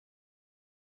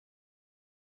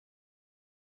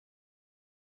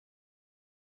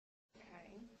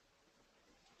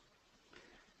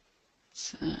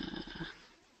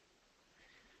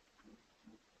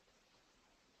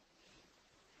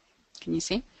Can you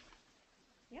see?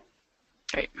 Yep.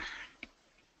 Great.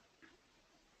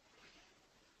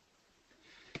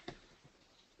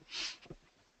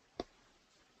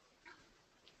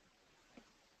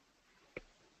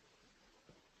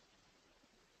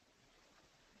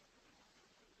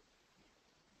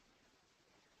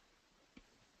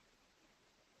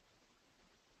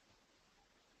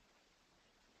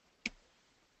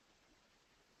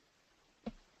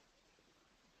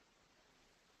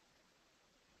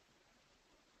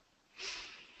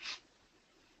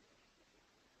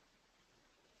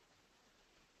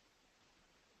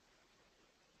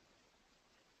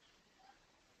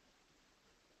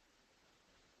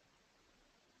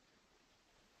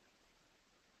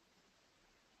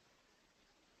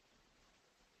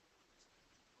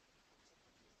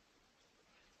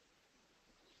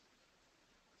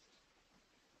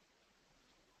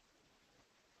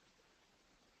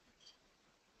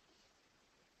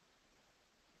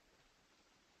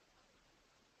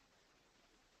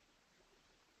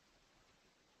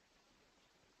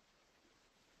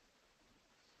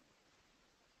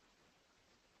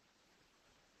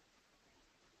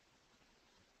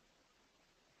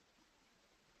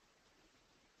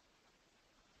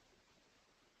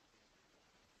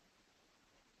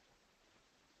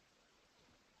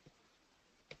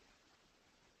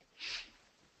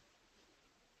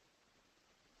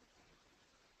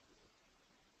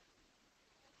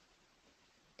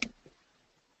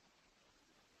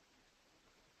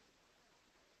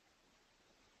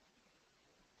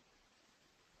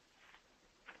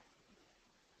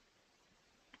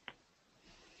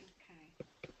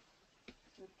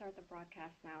 Let's start the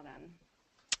broadcast now then.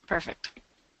 Perfect.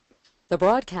 The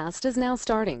broadcast is now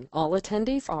starting. All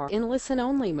attendees are in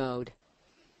listen-only mode.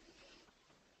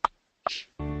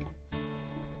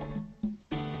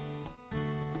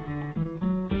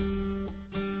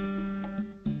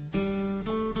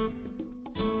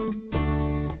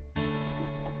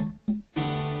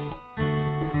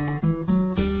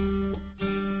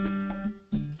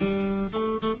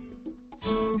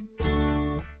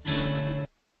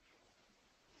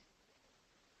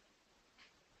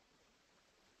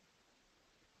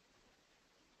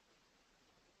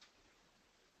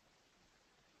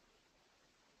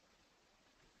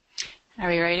 Are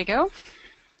we ready to go?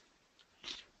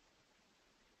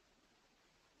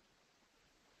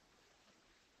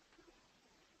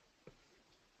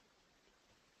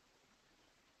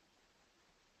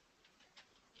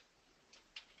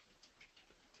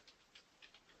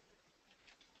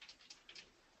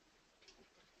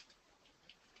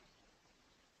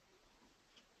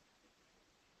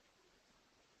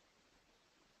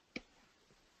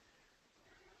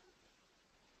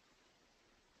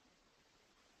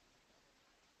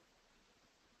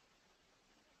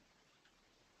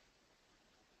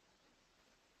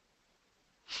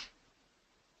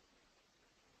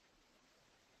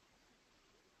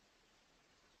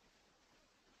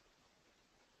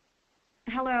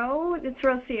 Hello, it's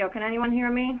Rocio. Can anyone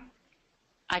hear me?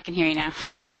 I can hear you now.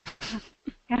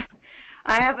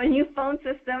 I have a new phone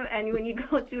system, and when you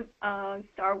go to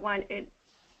 *1, it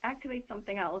activates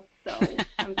something else. So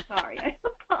I'm sorry. I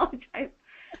apologize.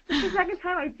 It's the second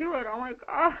time I do it. I'm like,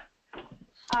 oh.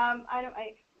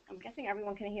 I'm guessing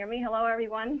everyone can hear me. Hello,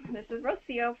 everyone. This is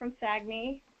Rocio from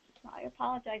SAGME. I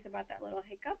apologize about that little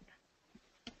hiccup.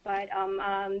 But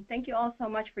thank you all so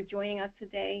much for joining us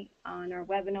today on our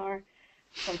webinar,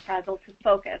 From Frazzled to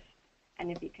Focus.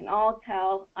 And if you can all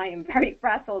tell, I am very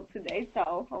frazzled today,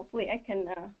 so hopefully I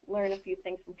can learn a few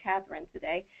things from Catherine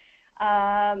today.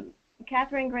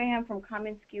 Catherine Graham from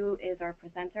CommonSku is our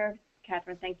presenter.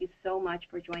 Catherine, thank you so much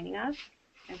for joining us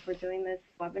and for doing this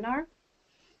webinar.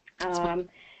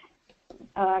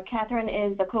 Catherine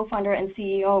is the co-founder and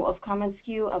CEO of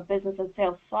CommonSku, a business and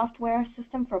sales software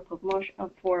system for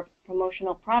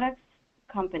promotional products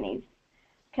companies.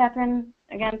 Catherine,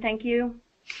 again, thank you.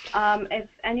 If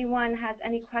anyone has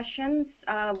any questions,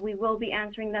 we will be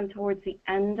answering them towards the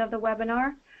end of the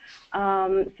webinar.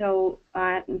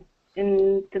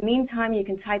 In the meantime, you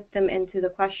can type them into the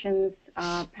questions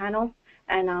panel,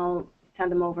 and I'll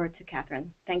send them over to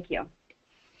Catherine. Thank you.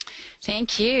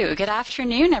 Thank you. Good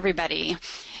afternoon, everybody.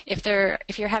 If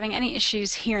you're having any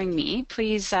issues hearing me,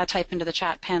 please type into the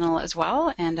chat panel as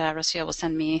well, and Rocio will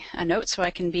send me a note so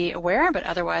I can be aware, but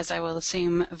otherwise I will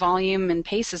assume volume and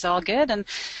pace is all good, and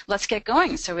let's get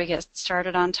going so we get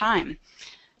started on time.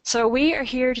 So we are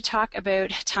here to talk about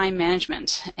time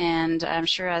management, and I'm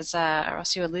sure, as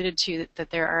Rocio alluded to, that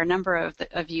there are a number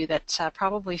of you that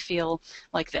probably feel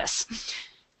like this.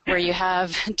 where you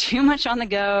have too much on the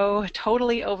go,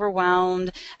 totally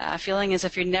overwhelmed, feeling as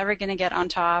if you're never going to get on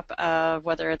top of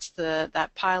whether it's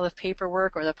that pile of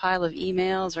paperwork or the pile of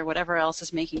emails or whatever else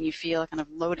is making you feel kind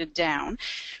of loaded down.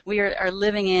 We are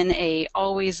living in a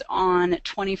always on,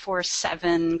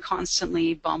 24/7,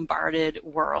 constantly bombarded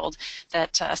world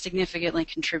that significantly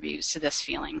contributes to this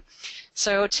feeling.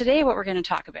 So today what we're going to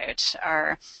talk about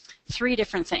are 3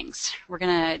 different things. We're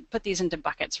going to put these into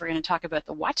buckets. We're going to talk about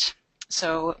the what.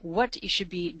 So what you should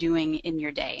be doing in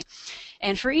your day.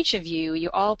 And for each of you, you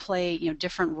all play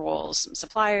different roles: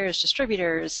 suppliers,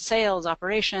 distributors, sales,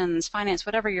 operations, finance,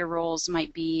 whatever your roles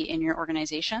might be in your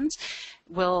organizations.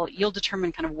 You'll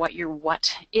determine kind of what your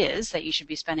what is that you should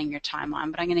be spending your time on,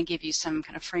 but I'm going to give you some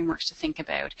kind of frameworks to think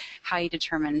about how you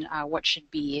determine what should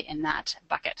be in that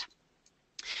bucket.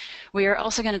 We are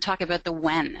also going to talk about the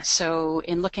when. So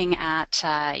in looking at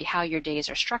how your days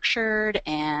are structured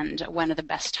and when are the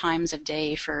best times of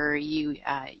day for you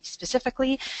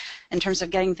specifically in terms of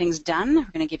getting things done,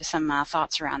 we're going to give you some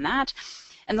thoughts around that.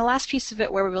 And the last piece of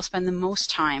it where we will spend the most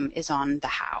time is on the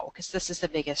how, because this is the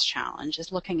biggest challenge,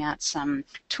 is looking at some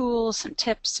tools, some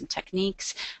tips, some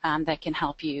techniques that can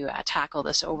help you tackle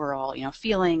this overall,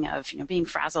 feeling of, being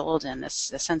frazzled and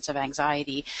this sense of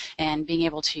anxiety, and being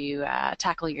able to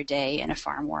tackle your day in a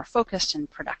far more focused and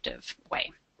productive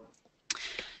way.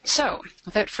 So,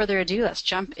 without further ado, let's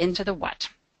jump into the what.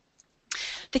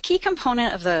 The key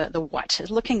component of the what is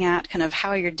looking at kind of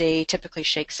how your day typically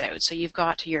shakes out. So you've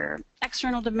got your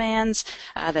external demands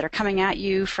that are coming at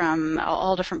you from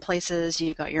all different places.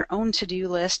 You've got your own to-do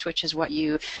list, which is what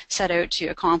you set out to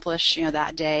accomplish,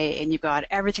 that day, and you've got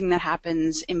everything that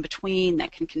happens in between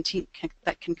that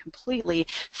can completely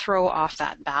throw off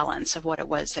that balance of what it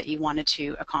was that you wanted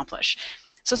to accomplish.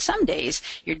 So some days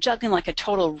you're juggling like a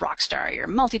total rock star. You're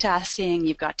multitasking,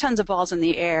 you've got tons of balls in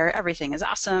the air, everything is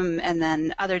awesome, and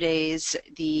then other days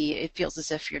it feels as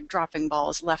if you're dropping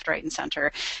balls left, right, and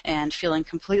center and feeling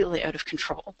completely out of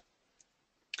control.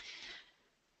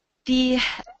 I'm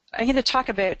going to talk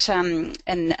about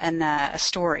a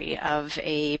story of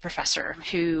a professor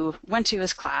who went to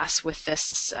his class with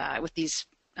these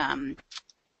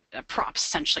props,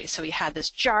 essentially. So he had this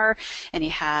jar and he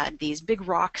had these big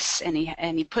rocks, and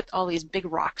he put all these big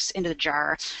rocks into the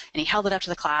jar, and he held it up to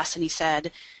the class and he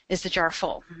said, "Is the jar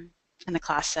full?" And the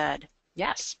class said,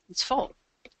 "Yes, it's full."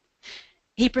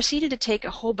 He proceeded to take a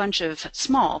whole bunch of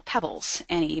small pebbles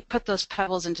and he put those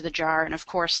pebbles into the jar, and of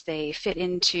course they fit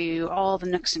into all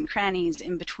the nooks and crannies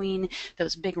in between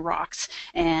those big rocks,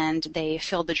 and they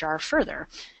filled the jar further.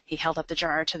 He held up the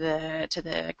jar to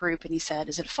the group and he said,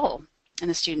 "Is it full?" And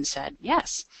the student said,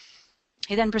 "Yes."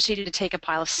 He then proceeded to take a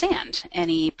pile of sand and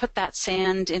he put that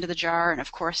sand into the jar, and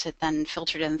of course it then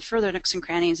filtered in further nooks and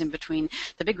crannies in between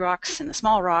the big rocks and the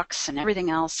small rocks and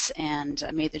everything else, and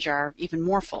made the jar even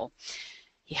more full.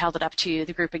 He held it up to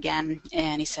the group again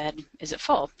and he said, "Is it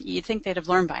full?" You'd think they'd have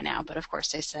learned by now, but of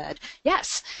course they said,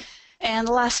 "Yes." And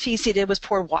the last piece he did was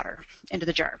pour water into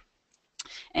the jar.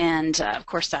 And of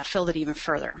course that filled it even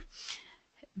further.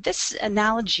 This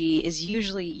analogy is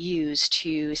usually used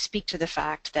to speak to the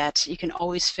fact that you can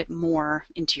always fit more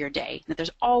into your day, that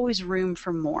there's always room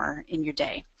for more in your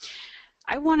day.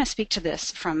 I want to speak to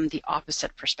this from the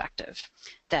opposite perspective,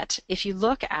 that if you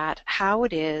look at how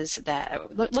it is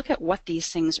that, look at what these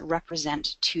things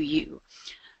represent to you.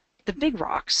 The big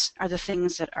rocks are the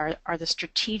things that are the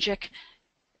strategic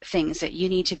things that you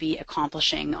need to be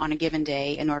accomplishing on a given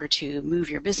day in order to move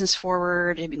your business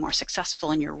forward, to be more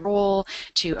successful in your role,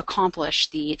 to accomplish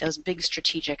those big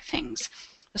strategic things.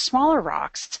 The smaller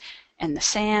rocks and the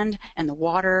sand and the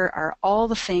water are all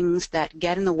the things that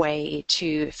get in the way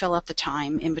to fill up the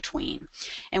time in between.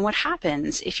 And what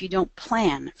happens if you don't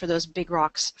plan for those big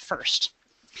rocks first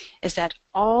is that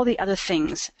all the other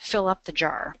things fill up the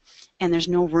jar and there's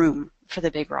no room for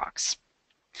the big rocks.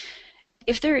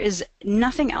 If there is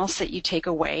nothing else that you take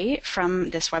away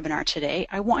from this webinar today,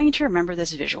 I want you to remember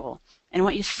this visual and I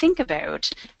want you to think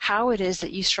about how it is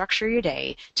that you structure your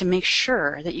day to make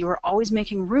sure that you are always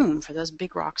making room for those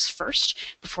big rocks first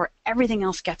before everything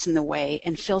else gets in the way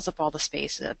and fills up all the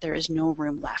space so that there is no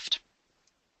room left.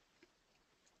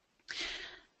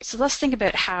 So let's think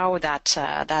about how that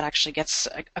actually gets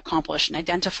accomplished and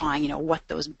identifying, what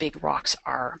those big rocks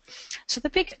are. So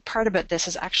the big part about this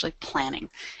is actually planning.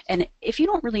 And if you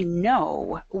don't really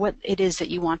know what it is that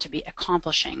you want to be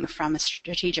accomplishing from a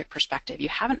strategic perspective, you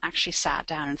haven't actually sat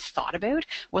down and thought about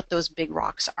what those big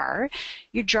rocks are,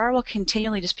 your jar will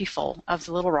continually just be full of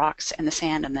the little rocks and the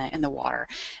sand and the water.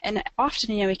 And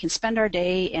often, we can spend our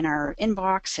day in our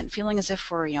inbox and feeling as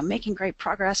if we're, making great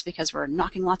progress because we're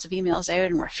knocking lots of emails out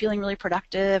and we're feeling really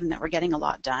productive and that we're getting a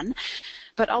lot done.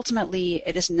 But ultimately,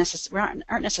 we aren't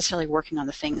necessarily working on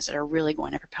the things that are really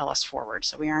going to propel us forward.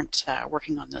 So we aren't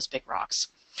working on those big rocks.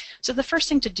 So the first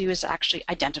thing to do is actually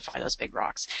identify those big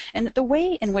rocks. And the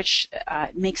way in which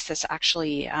makes this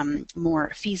actually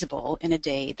more feasible in a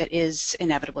day that is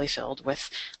inevitably filled with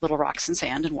little rocks and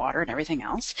sand and water and everything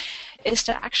else is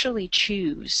to actually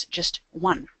choose just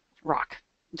one rock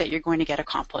that you're going to get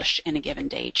accomplished in a given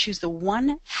day. Choose the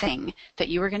one thing that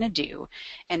you are going to do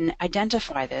and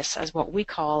identify this as what we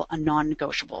call a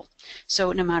non-negotiable.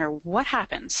 So no matter what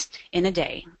happens in a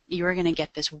day, you are going to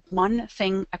get this one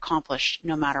thing accomplished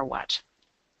no matter what.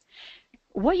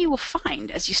 What you will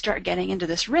find as you start getting into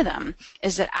this rhythm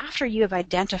is that after you have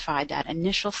identified that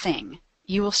initial thing,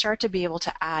 you will start to be able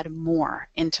to add more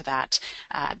into that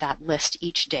list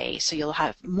each day. So you'll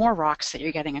have more rocks that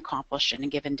you're getting accomplished in a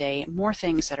given day, more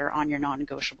things that are on your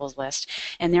non-negotiables list,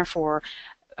 and therefore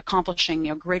accomplishing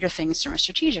greater things from a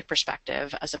strategic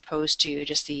perspective as opposed to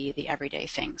just the everyday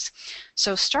things.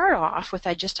 So start off with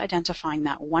just identifying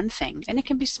that one thing, and it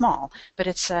can be small, but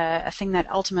it's a thing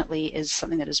that ultimately is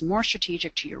something that is more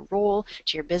strategic to your role,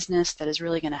 to your business, that is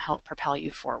really going to help propel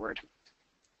you forward.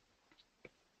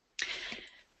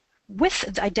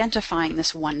 With identifying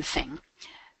this one thing,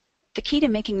 the key to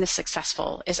making this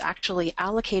successful is actually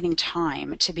allocating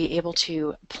time to be able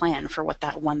to plan for what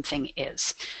that one thing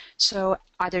is. So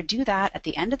either do that at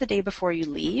the end of the day before you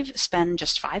leave, spend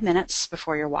just 5 minutes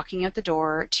before you're walking out the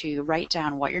door to write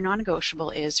down what your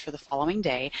non-negotiable is for the following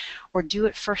day, or do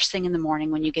it first thing in the morning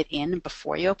when you get in,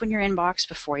 before you open your inbox,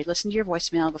 before you listen to your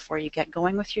voicemail, before you get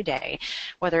going with your day.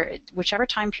 Whichever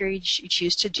time period you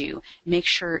choose to do, make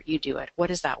sure you do it.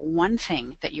 What is that one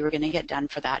thing that you are going to get done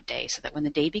for that day, so that when the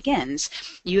day begins,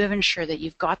 you have ensured that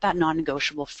you've got that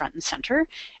non-negotiable front and center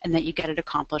and that you get it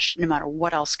accomplished no matter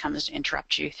what else comes to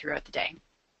interrupt you throughout the day.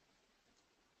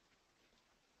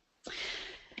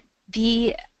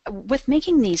 With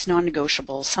making these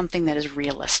non-negotiables something that is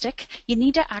realistic, you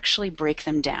need to actually break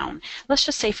them down. Let's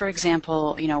just say, for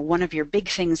example, one of your big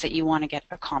things that you want to get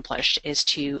accomplished is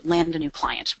to land a new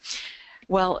client.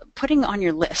 Well, putting on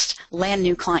your list, land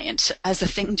new client, as a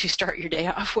thing to start your day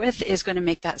off with is going to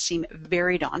make that seem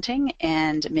very daunting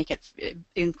and make it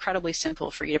incredibly simple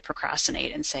for you to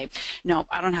procrastinate and say, no,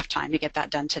 I don't have time to get that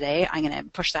done today. I'm going to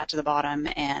push that to the bottom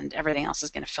and everything else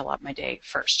is going to fill up my day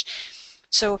first.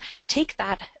 So take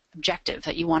that objective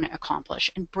that you want to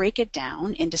accomplish and break it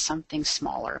down into something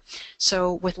smaller.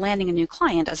 So with landing a new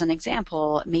client, as an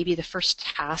example, maybe the first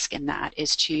task in that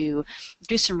is to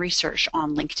do some research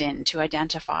on LinkedIn to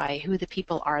identify who the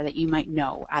people are that you might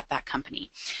know at that company.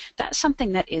 That's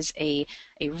something that is a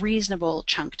reasonable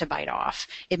chunk to bite off.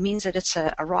 It means that it's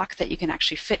a rock that you can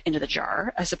actually fit into the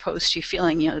jar, as opposed to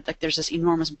feeling like there's this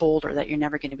enormous boulder that you're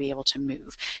never going to be able to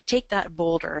move. Take that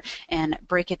boulder and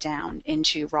break it down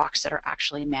into rocks that are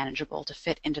actually manageable to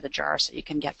fit into the jar so you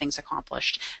can get things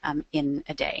accomplished in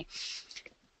a day.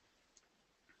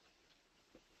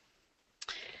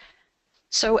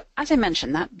 So as I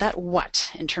mentioned, that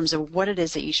what, in terms of what it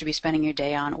is that you should be spending your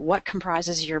day on, what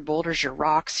comprises your boulders, your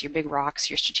rocks, your big rocks,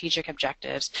 your strategic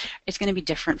objectives, it's going to be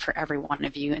different for every one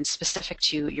of you and specific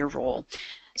to your role.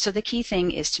 So the key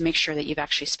thing is to make sure that you've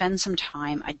actually spent some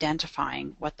time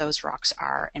identifying what those rocks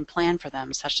are and plan for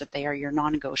them such that they are your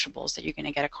non-negotiables that you're going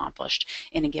to get accomplished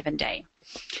in a given day.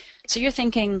 So you're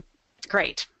thinking,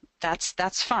 great.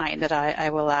 That's fine that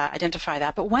I will identify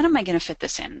that, but when am I going to fit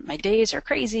this in? My days are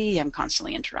crazy, I'm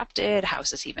constantly interrupted, how is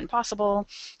this even possible?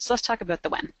 So let's talk about the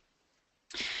when.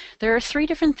 There are 3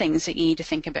 different things that you need to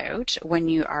think about when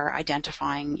you are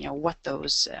identifying, what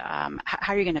those,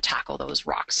 how you're going to tackle those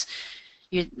rocks.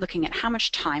 You're looking at how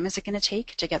much time is it going to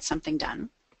take to get something done?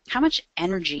 How much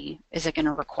energy is it going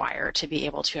to require to be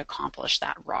able to accomplish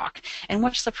that rock? And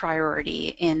what's the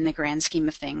priority in the grand scheme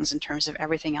of things in terms of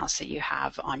everything else that you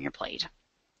have on your plate?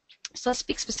 So let's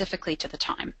speak specifically to the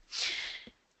time.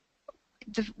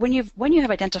 When you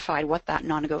have identified what that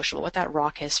non-negotiable, what that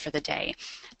rock is for the day,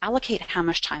 allocate how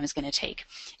much time is going to take.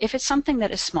 If it's something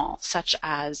that is small, such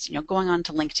as going on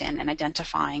to LinkedIn and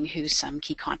identifying who some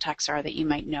key contacts are that you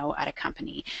might know at a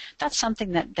company, that's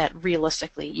something that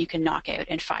realistically you can knock out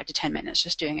in 5 to 10 minutes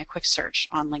just doing a quick search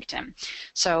on LinkedIn.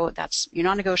 So that's your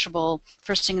non-negotiable,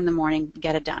 first thing in the morning,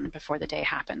 get it done before the day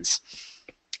happens.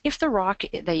 If the rock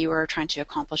that you are trying to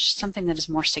accomplish is something that is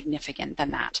more significant than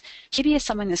that, maybe it's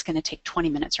something that's going to take 20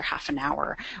 minutes or half an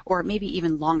hour, or maybe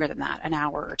even longer than that, an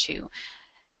hour or 2.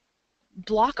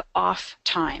 Block off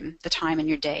the time in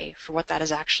your day for what that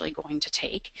is actually going to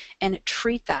take, and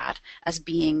treat that as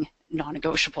being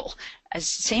non-negotiable.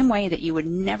 As the same way that you would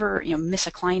never miss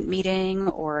a client meeting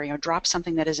or drop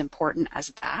something that is important as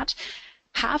that,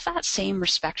 have that same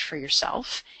respect for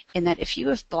yourself, in that if you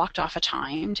have blocked off a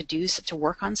time to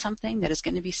work on something that is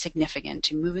going to be significant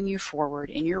to moving you forward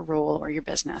in your role or your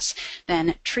business,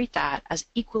 then treat that as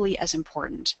equally as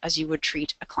important as you would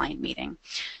treat a client meeting.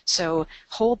 So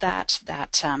hold that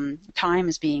time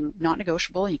as being not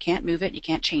negotiable. You can't move it, you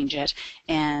can't change it,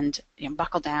 and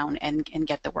buckle down and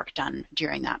get the work done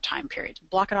during that time period.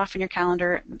 Block it off in your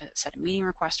calendar, set a meeting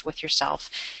request with yourself,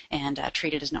 and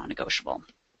treat it as non-negotiable.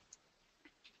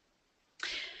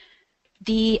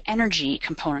 The energy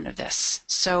component of this.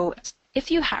 So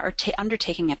if you are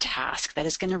undertaking a task that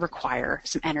is going to require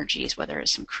some energies, whether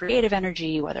it's some creative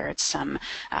energy, whether it's some,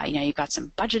 you've got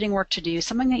some budgeting work to do,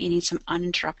 something that you need some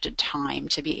uninterrupted time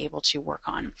to be able to work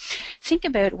on, think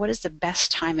about what is the best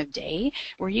time of day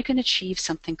where you can achieve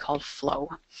something called flow.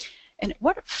 And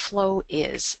what flow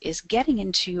is getting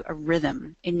into a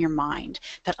rhythm in your mind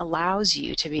that allows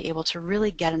you to be able to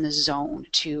really get in the zone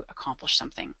to accomplish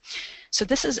something. So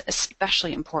this is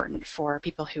especially important for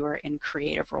people who are in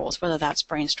creative roles, whether that's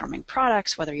brainstorming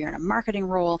products, whether you're in a marketing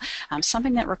role,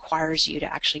 something that requires you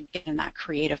to actually get in that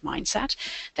creative mindset,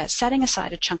 that setting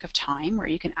aside a chunk of time where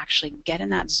you can actually get in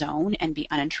that zone and be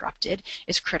uninterrupted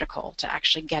is critical to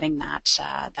actually getting that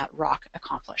rock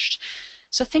accomplished.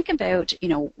 So think about,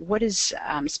 what is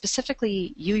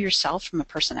specifically you yourself from a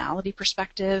personality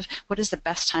perspective. What is the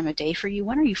best time of day for you?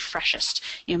 When are you freshest?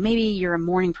 Maybe you're a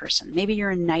morning person. Maybe you're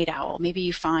a night owl. Maybe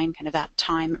you find kind of that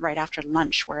time right after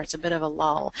lunch where it's a bit of a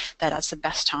lull, that's the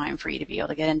best time for you to be able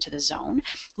to get into the zone.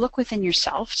 Look within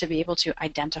yourself to be able to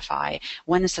identify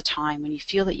when is the time when you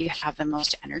feel that you have the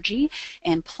most energy,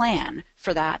 and plan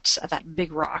for that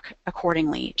big rock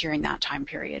accordingly during that time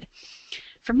period.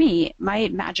 For me, my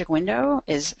magic window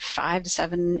is 5 to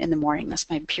 7 in the morning. That's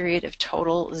my period of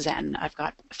total zen. I've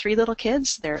got 3 little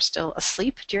kids. They're still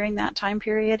asleep during that time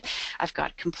period. I've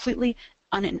got completely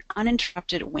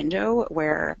uninterrupted window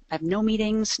where I have no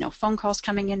meetings, no phone calls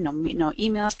coming in, no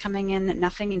emails coming in,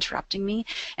 nothing interrupting me,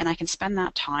 and I can spend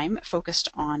that time focused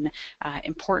on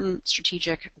important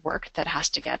strategic work that has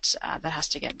to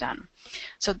get done.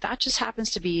 So that just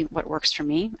happens to be what works for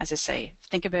me. As I say,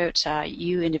 think about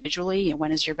you individually,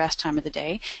 when is your best time of the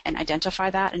day, and identify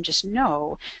that, and just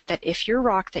know that if your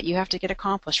rock that you have to get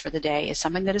accomplished for the day is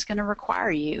something that is going to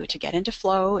require you to get into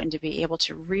flow and to be able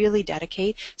to really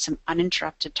dedicate some uninterrupted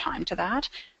time to that,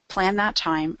 plan that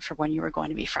time for when you are going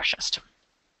to be freshest.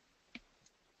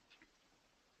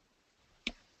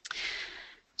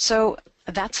 So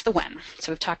that's the when.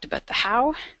 So we've talked about the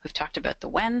how, we've talked about the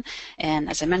when,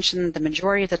 and as I mentioned, the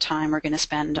majority of the time we're going to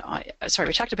spend,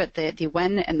 we talked about the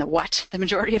when and the what. The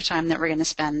majority of time that we're going to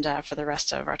spend for the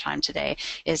rest of our time today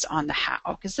is on the how,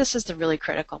 because this is the really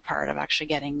critical part of actually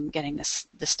getting this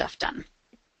stuff done.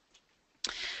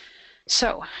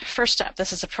 So first up,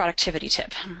 this is a productivity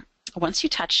tip. Once you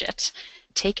touch it,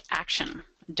 take action.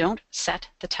 Don't set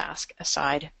the task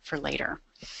aside for later.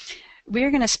 We're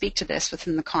going to speak to this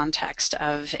within the context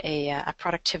of a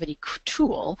productivity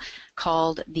tool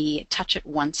called the touch it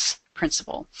once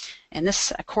principle. And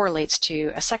this correlates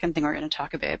to a second thing we're going to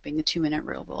talk about, being the 2-minute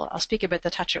rule. But I'll speak about the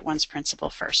touch it once principle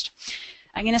first.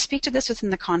 I'm going to speak to this within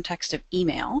the context of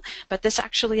email, but this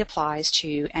actually applies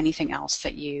to anything else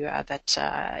that you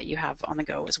have on the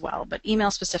go as well. But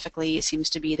email specifically seems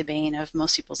to be the bane of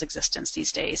most people's existence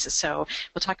these days. So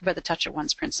we'll talk about the touch it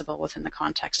once principle within the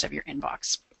context of your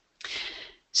inbox.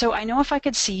 So I know if I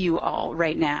could see you all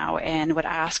right now and would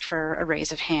ask for a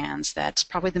raise of hands, that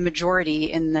probably the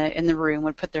majority in the room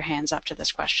would put their hands up to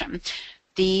this question.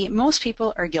 Most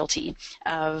people are guilty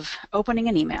of opening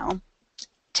an email,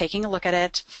 taking a look at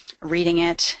it, reading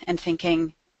it, and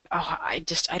thinking, oh, I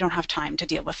don't have time to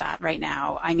deal with that right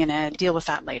now. I'm going to deal with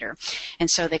that later. And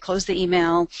so they close the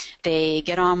email, they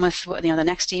get on with the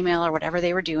next email or whatever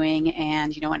they were doing,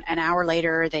 and an hour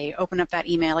later they open up that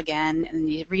email again and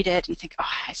you read it and you think,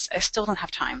 oh, I still don't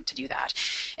have time to do that.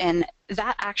 And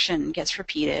that action gets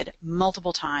repeated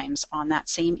multiple times on that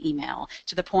same email,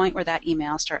 to the point where that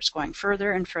email starts going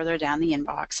further and further down the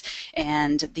inbox,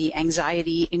 and the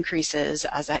anxiety increases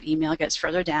as that email gets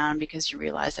further down, because you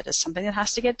realize that it's something that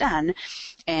has to get done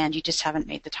and you just haven't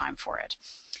made the time for it.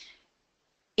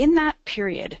 In that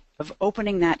period of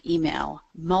opening that email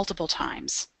multiple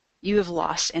times, you have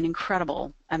lost an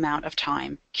incredible amount of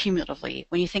time cumulatively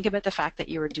when you think about the fact that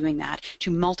you are doing that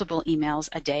to multiple emails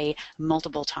a day,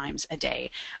 multiple times a day.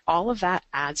 All of that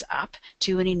adds up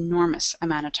to an enormous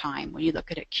amount of time when you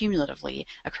look at it cumulatively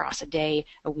across a day,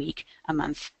 a week, a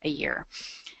month, a year.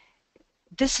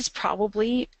 This is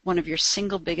probably one of your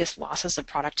single biggest losses of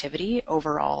productivity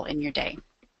overall in your day.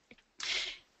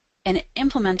 And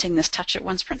implementing this touch it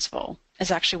once principle is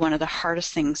actually one of the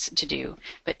hardest things to do.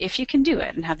 But if you can do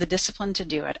it and have the discipline to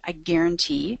do it, I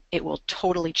guarantee it will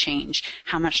totally change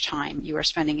how much time you are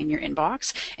spending in your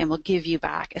inbox and will give you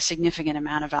back a significant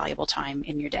amount of valuable time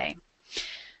in your day.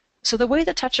 So the way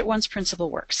the touch it once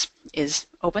principle works is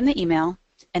open the email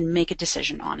and make a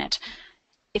decision on it.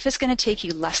 If it's going to take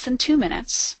you less than 2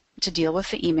 minutes to deal with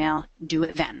the email, do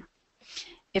it then.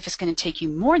 If it's going to take you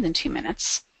more than 2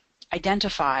 minutes,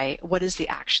 identify what is the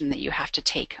action that you have to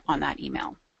take on that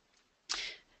email.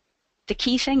 The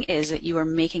key thing is that you are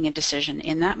making a decision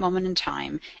in that moment in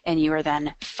time, and you are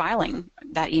then filing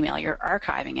that email. You're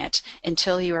archiving it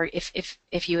until you are, if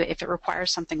it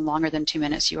requires something longer than 2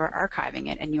 minutes, you are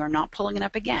archiving it, and you are not pulling it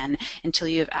up again until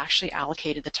you have actually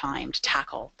allocated the time to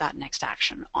tackle that next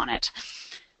action on it.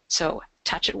 So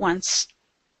touch it once.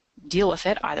 Deal with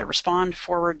it, either respond,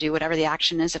 forward, do whatever the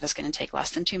action is if it's going to take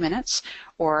less than 2 minutes,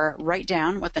 or write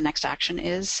down what the next action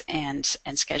is and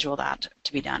schedule that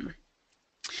to be done.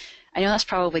 I know that's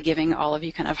probably giving all of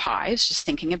you kind of hives just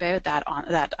thinking about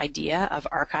that idea of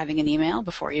archiving an email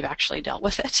before you've actually dealt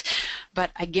with it.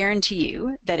 But I guarantee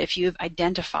you that if you've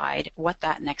identified what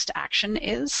that next action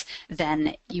is,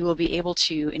 then you will be able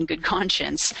to, in good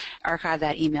conscience, archive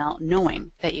that email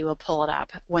knowing that you will pull it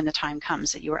up when the time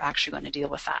comes that you are actually going to deal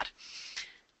with that.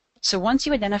 So once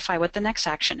you identify what the next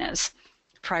action is,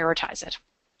 prioritize it.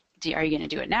 Are you going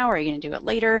to do it now, or are you going to do it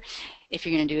later? If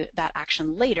you're going to do that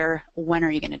action later, when are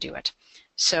you going to do it?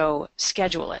 So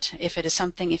schedule it. If it is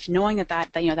something, if knowing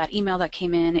that email that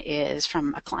came in is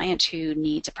from a client who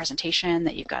needs a presentation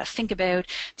that you've got to think about,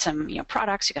 some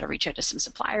products, you've got to reach out to some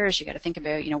suppliers, you've got to think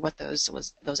about what those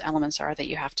elements are that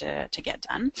you have to get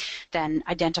done, then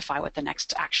identify what the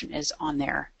next action is on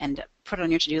there and put it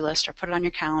on your to-do list or put it on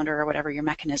your calendar or whatever your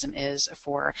mechanism is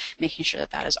for making sure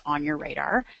that that is on your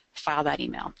radar. File that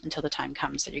email until the time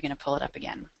comes that you're going to pull it up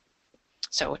again.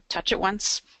 So touch it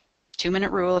once,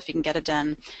 2-minute rule if you can get it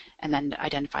done, and then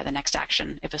identify the next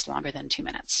action if it's longer than 2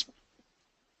 minutes.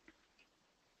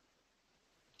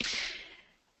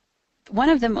 One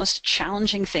of the most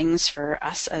challenging things for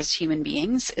us as human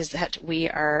beings is that we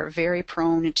are very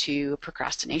prone to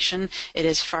procrastination. It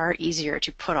is far easier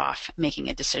to put off making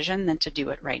a decision than to do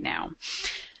it right now.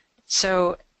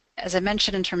 So as I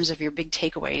mentioned in terms of your big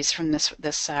takeaways from this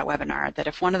webinar, that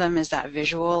if one of them is that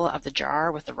visual of the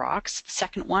jar with the rocks, the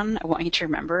second one I want you to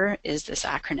remember is this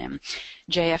acronym,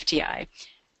 JFDI.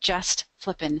 Just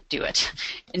flippin' do it.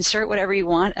 Insert whatever you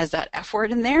want as that F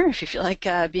word in there. If you feel like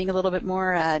being a little bit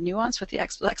more nuanced with the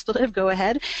expletive, go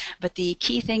ahead. But the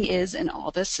key thing is in all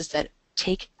this is that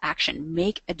take action.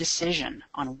 Make a decision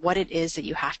on what it is that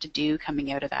you have to do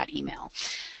coming out of that email.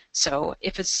 So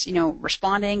if it's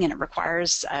responding and it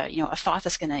requires a thought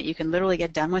that's you can literally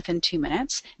get done within 2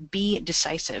 minutes, be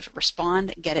decisive.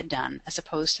 Respond, get it done, as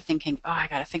opposed to thinking, oh, I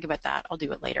got to think about that, I'll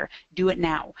do it later. Do it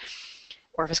now.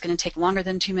 Or if it's going to take longer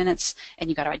than 2 minutes and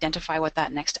you got to identify what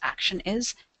that next action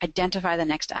is, identify the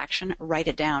next action, write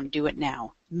it down, do it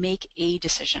now. Make a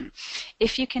decision.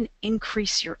 If you can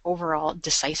increase your overall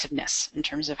decisiveness in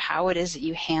terms of how it is that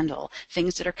you handle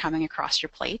things that are coming across your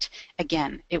plate,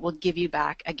 again, it will give you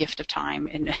back a gift of time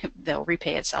and they'll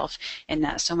repay itself in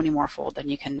so many more fold than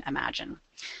you can imagine.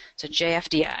 So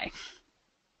JFDI.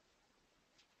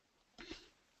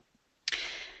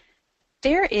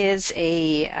 There is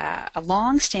a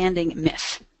long-standing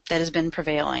myth that has been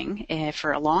prevailing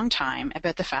for a long time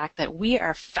about the fact that we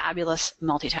are fabulous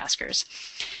multitaskers.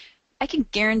 I can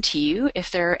guarantee you,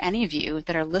 if there are any of you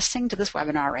that are listening to this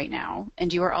webinar right now,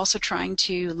 and you are also trying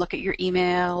to look at your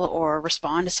email or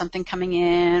respond to something coming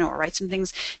in or write some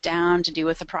things down to do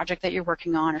with the project that you're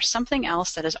working on or something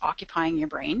else that is occupying your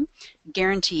brain,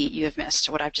 guarantee you have missed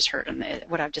what I've just heard and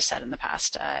what I've just said in the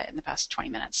past 20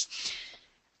 minutes.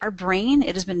 Our brain,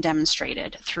 it has been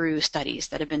demonstrated through studies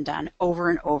that have been done over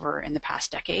and over in the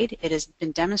past decade. It has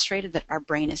been demonstrated that our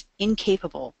brain is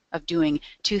incapable of doing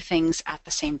two things at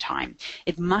the same time.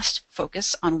 It must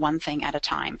focus on one thing at a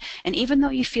time. And even though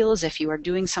you feel as if you are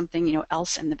doing something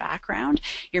else in the background,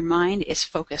 your mind is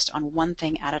focused on one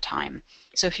thing at a time.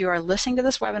 So if you are listening to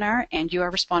this webinar and you are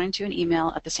responding to an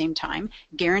email at the same time,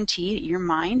 guarantee your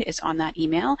mind is on that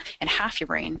email and half your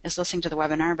brain is listening to the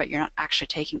webinar, but you're not actually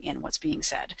taking in what's being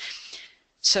said.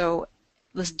 So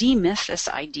let's demyth this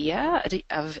idea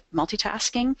of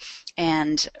multitasking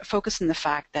and focus on the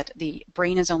fact that the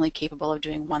brain is only capable of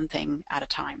doing one thing at a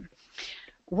time.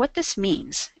 What this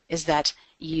means is that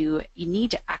you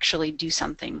need to actually do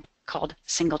something called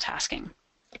single tasking.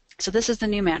 So this is the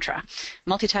new mantra.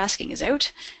 Multitasking is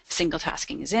out, single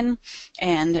tasking is in,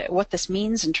 and what this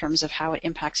means in terms of how it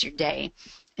impacts your day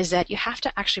is that you have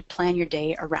to actually plan your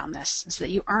day around this so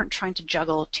that you aren't trying to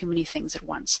juggle too many things at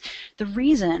once. The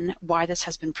reason why this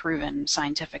has been proven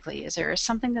scientifically is there is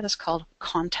something that is called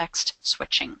context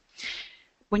switching.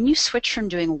 When you switch from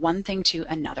doing one thing to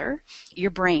another,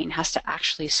 your brain has to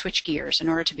actually switch gears in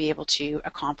order to be able to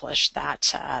accomplish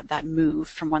that move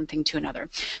from one thing to another.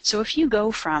 So if you go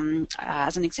from,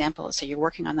 as an example, let's say you're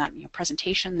working on that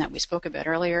presentation that we spoke about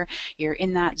earlier, you're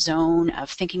in that zone of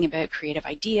thinking about creative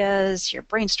ideas, you're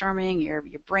brainstorming, your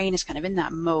brain is kind of in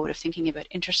that mode of thinking about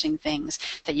interesting things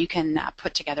that you can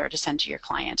put together to send to your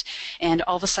client. And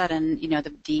all of a sudden,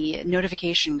 the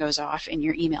notification goes off in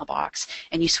your email box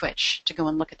and you switch to go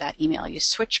and look at that email. You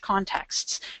switch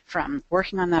contexts from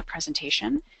working on that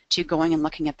presentation to going and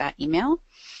looking at that email.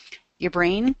 Your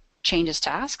brain changes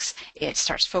tasks. It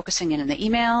starts focusing in the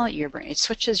email. Your brain, it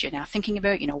switches. You're now thinking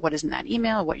about, what is in that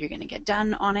email, what you're going to get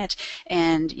done on it,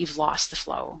 and you've lost the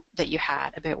flow that you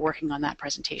had about working on that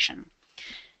presentation.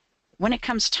 When it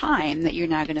comes time that you're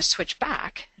now going to switch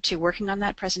back to working on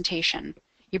that presentation,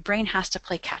 your brain has to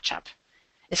play catch up.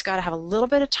 It's got to have a little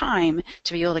bit of time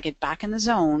to be able to get back in the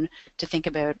zone to think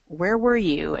about where were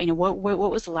you, what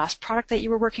was the last product that you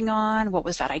were working on, what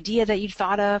was that idea that you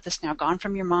thought of that's now gone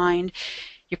from your mind.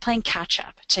 You're playing catch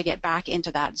up to get back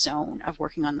into that zone of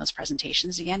working on those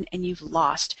presentations again, and you've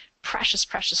lost precious,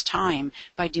 precious time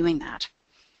by doing that.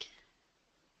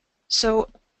 So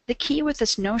the key with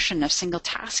this notion of single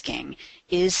tasking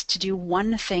is to do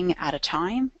one thing at a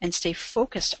time and stay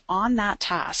focused on that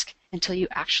task until you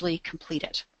actually complete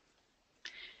it.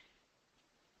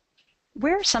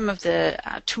 Where some of the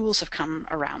tools have come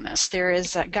around this, there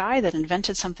is a guy that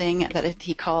invented something that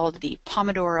he called the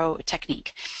Pomodoro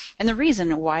technique. And the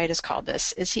reason why it is called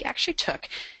this is he actually took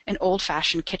an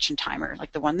old-fashioned kitchen timer,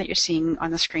 like the one that you're seeing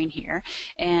on the screen here,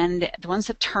 and the ones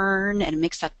that turn and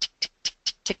makes that tick, tick, tick,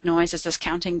 tick, tick noise as it's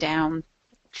counting down.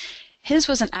 His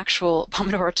was an actual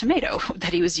Pomodoro tomato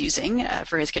that he was using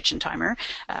for his kitchen timer,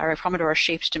 or a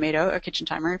Pomodoro-shaped tomato, a kitchen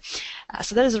timer.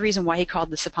 So that is the reason why he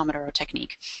called this the Pomodoro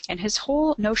technique. And his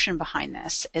whole notion behind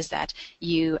this is that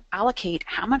you allocate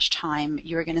how much time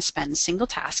you're going to spend single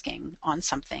tasking on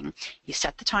something. You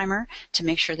set the timer to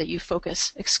make sure that you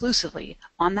focus exclusively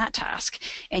on that task,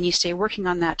 and you stay working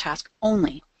on that task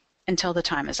only until the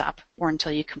time is up or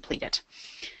until you complete it.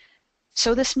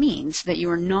 So this means that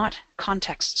you are not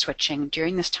context switching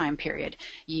during this time period.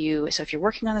 So if you're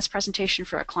working on this presentation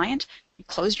for a client, you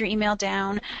close your email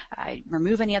down,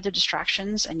 remove any other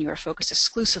distractions, and you are focused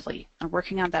exclusively on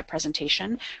working on that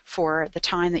presentation for the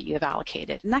time that you have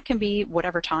allocated. And that can be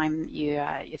whatever time you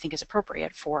think is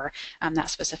appropriate for that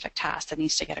specific task that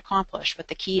needs to get accomplished. But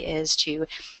the key is to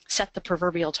set the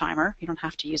proverbial timer. You don't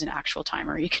have to use an actual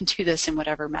timer. You can do this in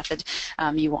whatever method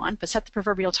you want, but set the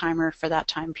proverbial timer for that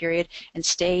time period and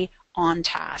stay on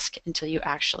task until you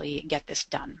actually get this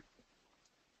done.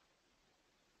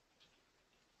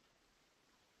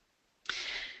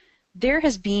 There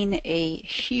has been a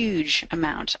huge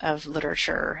amount of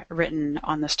literature written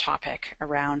on this topic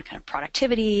around kind of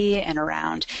productivity and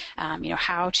around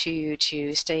how to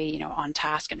stay on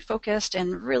task and focused.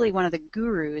 And really one of the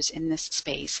gurus in this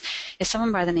space is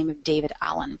someone by the name of David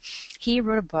Allen. He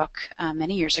wrote a book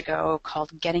many years ago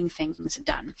called Getting Things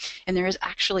Done. And there is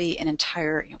actually an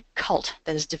entire cult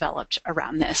that is developed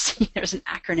around this. There's an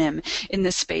acronym in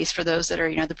this space for those that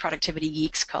are the productivity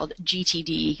geeks called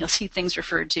GTD. You'll see things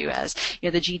referred to as the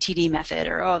GTD method,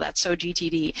 or oh, that's so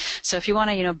GTD. So if you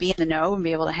want to be in the know and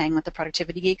be able to hang with the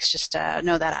productivity geeks, just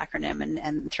know that acronym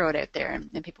and throw it out there,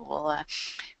 and people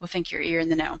will think you're in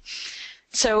the know.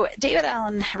 So David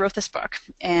Allen wrote this book,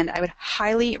 and I would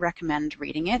highly recommend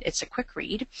reading it. It's a quick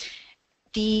read.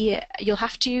 You'll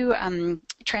have to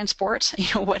transport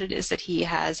what it is that he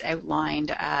has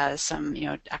outlined as some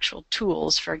actual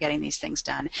tools for getting these things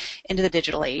done into the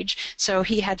digital age. So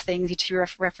he had things, he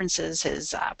references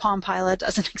his Palm Pilot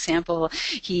as an example.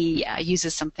 He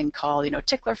uses something called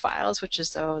tickler files, which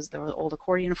is those old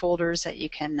accordion folders that you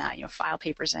can file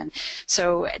papers in.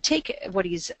 So take what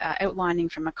he's outlining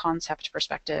from a concept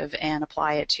perspective and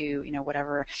apply it to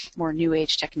whatever more new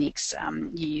age techniques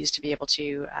you use to be able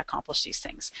to accomplish these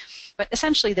things. But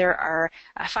essentially there are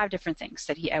 5 different things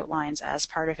that he outlines as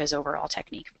part of his overall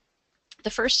technique. The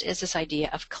first is this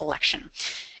idea of collection.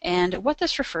 And what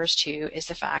this refers to is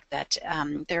the fact that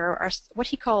there are what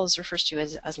he refers to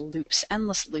as loops,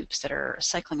 endless loops that are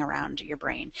cycling around your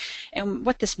brain. And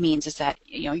what this means is that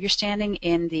you're standing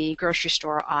in the grocery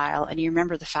store aisle and you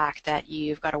remember the fact that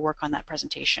you've got to work on that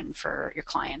presentation for your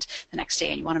client the next day,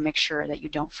 and you want to make sure that you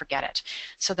don't forget it.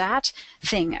 So that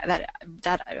thing,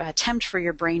 that attempt for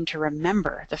your brain to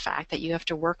remember the fact that you have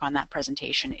to work on that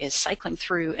presentation is cycling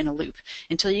through in a loop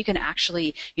until you can actually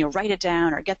actually, write it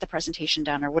down or get the presentation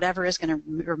done or whatever is going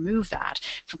to remove that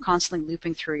from constantly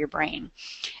looping through your brain.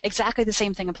 Exactly the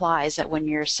same thing applies that when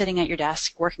you're sitting at your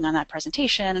desk working on that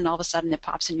presentation and all of a sudden it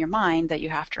pops in your mind that you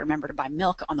have to remember to buy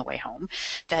milk on the way home,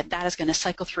 that is going to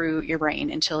cycle through your brain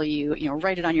until you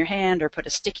write it on your hand or put a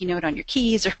sticky note on your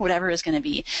keys or whatever is going to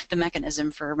be the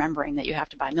mechanism for remembering that you have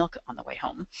to buy milk on the way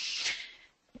home.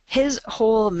 His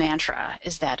whole mantra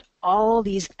is that all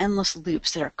these endless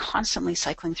loops that are constantly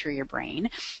cycling through your brain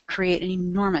create an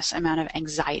enormous amount of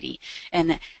anxiety,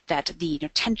 and that the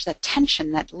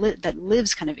tension that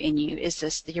lives kind of in you is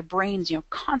that your brain's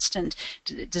constant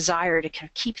desire to kind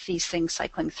of keep these things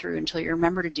cycling through until you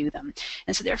remember to do them.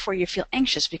 And so therefore you feel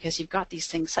anxious because you've got these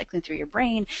things cycling through your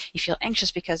brain. You feel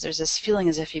anxious because there's this feeling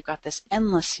as if you've got this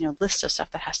endless list of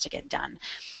stuff that has to get done.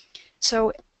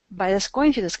 So by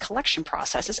going through this collection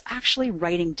process, it's actually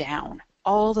writing down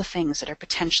all the things that are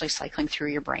potentially cycling through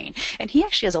your brain. And he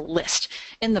actually has a list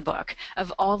in the book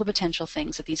of all the potential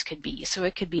things that these could be. So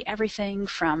it could be everything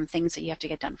from things that you have to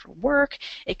get done for work.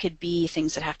 It could be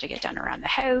things that have to get done around the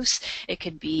house. It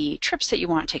could be trips that you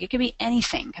want to take. It could be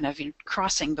anything kind of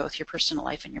crossing both your personal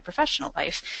life and your professional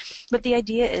life. But the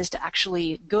idea is to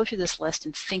actually go through this list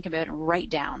and think about and write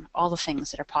down all the things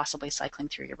that are possibly cycling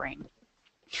through your brain.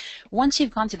 Once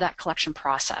you've gone through that collection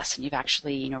process and you've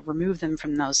actually, removed them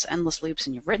from those endless loops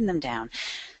and you've written them down,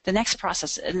 the next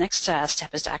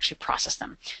step is to actually process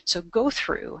them. So go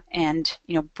through and,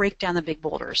 break down the big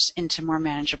boulders into more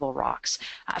manageable rocks.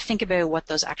 Think about what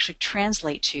those actually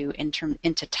translate to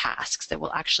into tasks that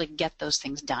will actually get those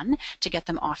things done to get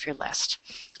them off your list.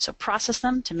 So process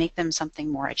them to make them something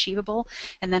more achievable,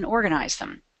 and then organize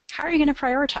them. How are you going to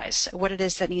prioritize what it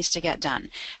is that needs to get done?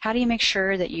 How do you make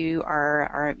sure that you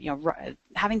are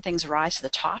having things rise to the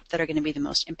top that are going to be the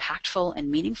most impactful and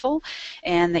meaningful,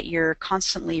 and that you're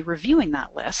constantly reviewing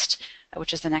that list,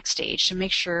 which is the next stage, to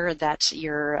make sure that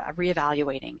you're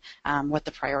reevaluating what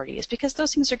the priority is, because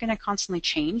those things are going to constantly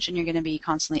change and you're going to be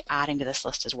constantly adding to this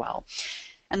list as well.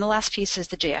 And the last piece is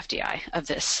the JFDI of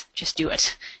this. Just do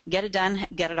it. Get it done.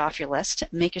 Get it off your list.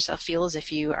 Make yourself feel as if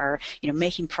you are,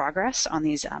 making progress on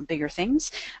these bigger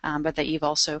things, but that you've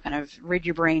also kind of rid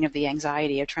your brain of the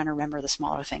anxiety of trying to remember the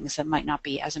smaller things that might not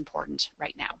be as important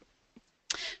right now.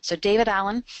 So David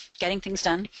Allen, Getting Things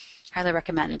Done. Highly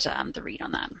recommend the read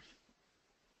on that.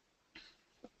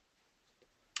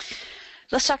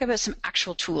 Let's talk about some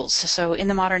actual tools. So in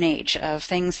the modern age of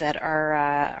things that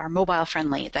are mobile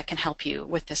friendly that can help you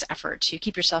with this effort to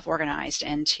keep yourself organized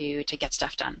and to get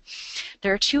stuff done.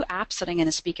 There are two apps that I'm going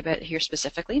to speak about here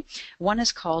specifically. One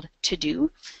is called To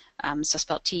Do. So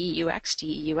spelled T-E-U-X,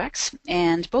 D-E-U-X.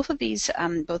 And both of these,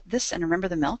 both this and Remember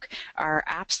the Milk, are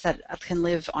apps that can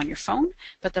live on your phone,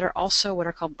 but that are also what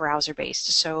are called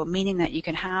browser-based. So meaning that you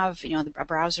can have, a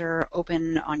browser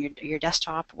open on your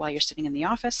desktop while you're sitting in the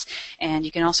office, and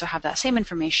you can also have that same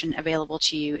information available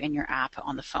to you in your app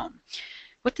on the phone.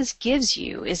 What this gives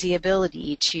you is the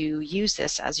ability to use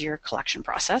this as your collection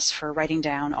process for writing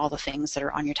down all the things that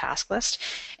are on your task list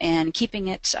and keeping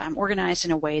it organized in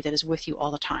a way that is with you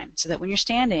all the time, so that when you're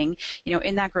standing,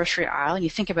 in that grocery aisle and you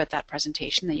think about that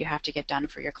presentation that you have to get done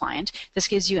for your client, this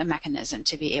gives you a mechanism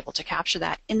to be able to capture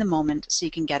that in the moment so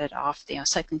you can get it off,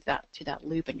 cycling through that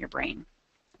loop in your brain.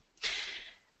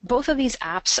 Both of these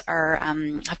apps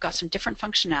have got some different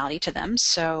functionality to them,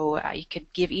 so you could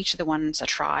give each of the ones a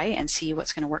try and see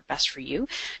what's going to work best for you.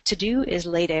 To Do is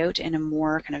laid out in a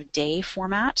more kind of day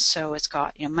format, so it's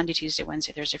got Monday, Tuesday,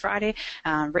 Wednesday, Thursday, Friday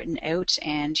written out,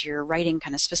 and you're writing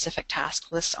kind of specific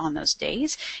task lists on those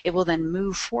days. It will then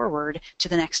move forward to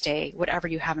the next day, whatever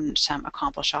you haven't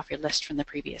accomplished off your list from the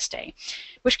previous day,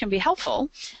 which can be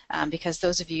helpful because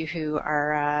those of you who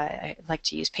are like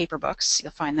to use paper books,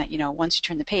 you'll find that once you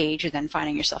turn the page, you're then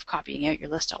finding yourself copying out your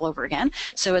list all over again.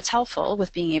 So it's helpful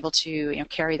with being able to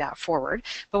carry that forward.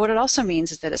 But what it also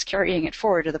means is that it's carrying it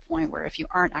forward to the point where if you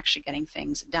aren't actually getting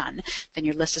things done, then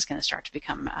your list is going to start to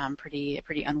become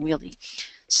pretty unwieldy.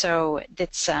 So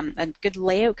it's a good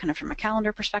layout kind of from a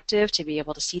calendar perspective to be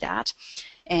able to see that.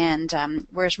 And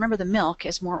whereas Remember the Milk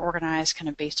is more organized kind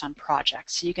of based on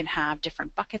projects. So you can have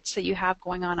different buckets that you have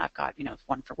going on. I've got,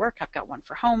 one for work, I've got one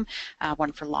for home,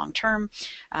 one for long term.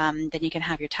 Then you can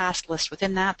have your task list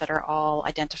within that are all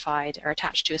identified or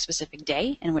attached to a specific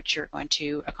day in which you're going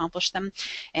to accomplish them.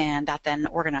 And that then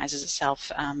organizes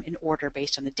itself in order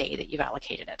based on the day that you've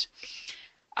allocated it.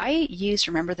 I use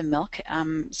Remember the Milk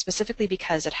specifically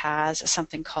because it has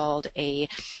something called a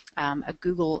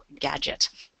Google gadget.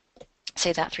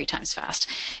 Say that 3 times fast.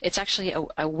 It's actually a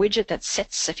widget that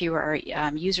sits, if you are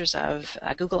users of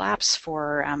Google Apps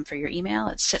for your email,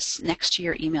 it sits next to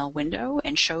your email window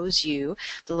and shows you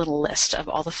the little list of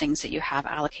all the things that you have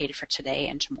allocated for today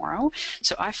and tomorrow.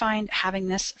 So I find having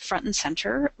this front and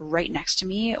center right next to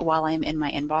me while I'm in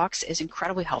my inbox is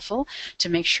incredibly helpful to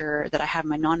make sure that I have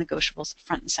my non-negotiables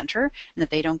front and center and that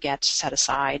they don't get set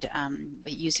aside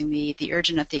using the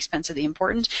urgent at the expense of the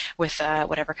important with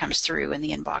whatever comes through in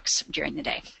the inbox during the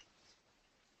day.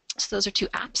 So those are 2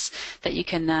 apps that you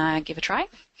can give a try.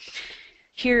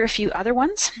 Here are a few other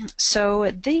ones.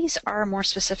 So these are more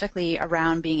specifically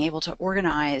around being able to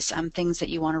organize things that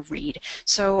you want to read.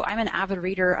 So I'm an avid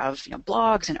reader of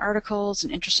blogs and articles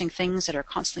and interesting things that are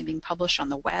constantly being published on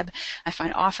the web. I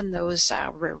find often those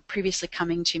were previously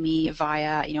coming to me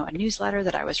via a newsletter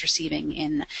that I was receiving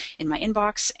in my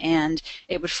inbox, and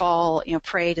it would fall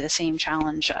prey to the same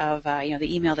challenge of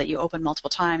the email that you open multiple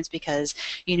times, because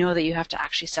that you have to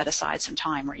actually set aside some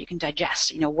time where you can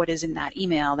digest what is in that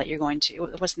email that you're going to,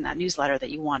 what's in that newsletter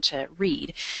that you want to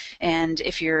read. And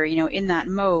if you're in that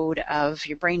mode of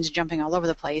your brain's jumping all over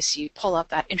the place, you pull up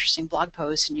that interesting blog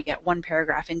post and you get 1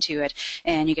 paragraph into it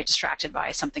and you get distracted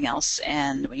by something else,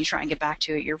 and when you try and get back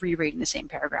to it, you're rereading the same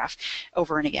paragraph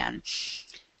over and again.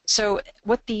 So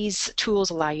what these tools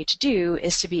allow you to do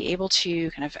is to be able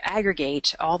to kind of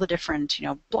aggregate all the different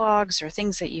blogs or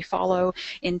things that you follow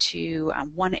into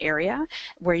one area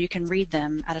where you can read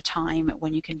them at a time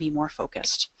when you can be more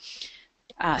focused.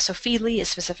 So Feedly is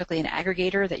specifically an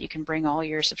aggregator that you can bring all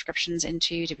your subscriptions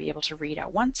into to be able to read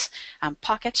at once.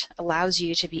 Pocket allows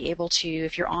you to be able to,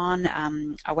 if you're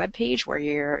on a web page where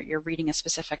you're reading a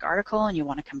specific article and you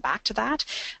want to come back to that,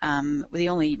 the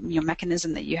only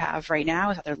mechanism that you have right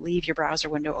now is either leave your browser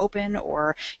window open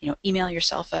or email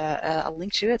yourself a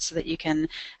link to it so that you can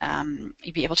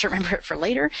be able to remember it for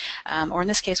later. Or in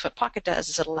this case, what Pocket does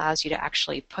is it allows you to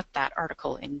actually put that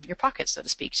article in your pocket, so to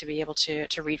speak, to be able to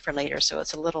read for later. So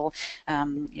it's a little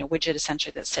widget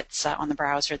essentially that sits on the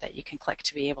browser that you can click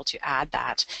to be able to add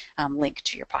that link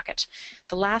to your pocket.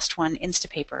 The last one,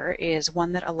 Instapaper, is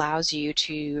one that allows you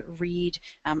to read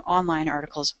online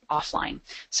articles offline.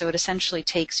 So it essentially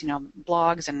takes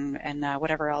blogs and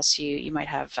whatever else you might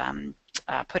have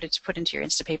put into your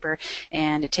Instapaper,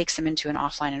 and it takes them into an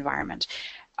offline environment.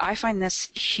 I find this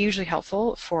hugely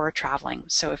helpful for traveling.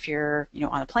 So if you're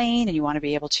on a plane and you want to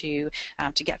be able to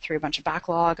get through a bunch of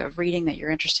backlog of reading that you're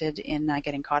interested in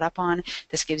getting caught up on,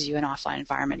 this gives you an offline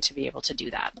environment to be able to do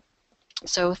that.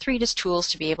 So 3 just tools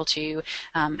to be able to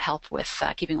help with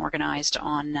keeping organized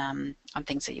on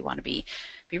things that you want to be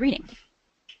reading.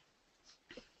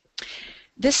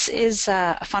 This is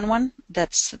a fun one.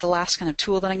 That's the last kind of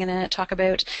tool that I'm going to talk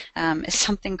about, is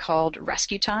something called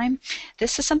Rescue Time.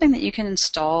 This is something that you can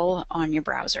install on your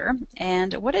browser,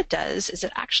 and what it does is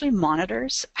it actually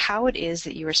monitors how it is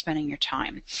that you are spending your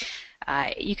time.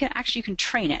 You can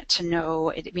train it to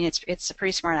know. It's a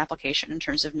pretty smart application in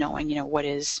terms of knowing what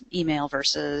is email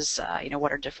versus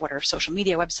what are social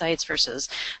media websites versus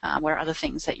what are other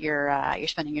things that you're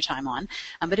spending your time on.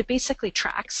 But it basically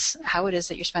tracks how it is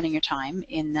that you're spending your time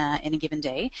in a given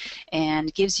day,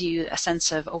 and gives you a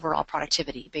sense of overall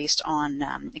productivity based on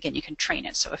again, you can train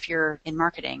it. So if you're in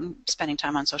marketing, spending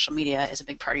time on social media is a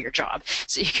big part of your job,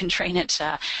 so you can train it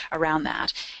around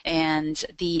that. And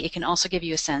it can also give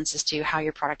you a sense as to how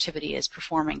your productivity is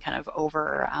performing kind of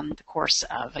over the course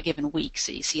of a given week.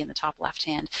 So you see in the top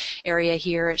left-hand area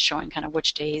here, it's showing kind of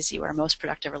which days you are most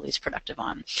productive or least productive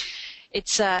on.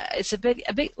 It's a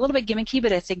little bit gimmicky,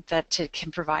 but I think that it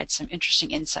can provide some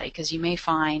interesting insight, because you may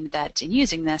find that in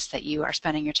using this, that you are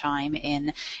spending your time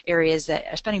in areas that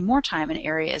are spending more time in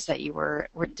areas that you were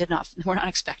not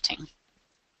expecting.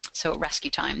 So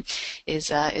Rescue Time is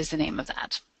the name of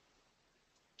that.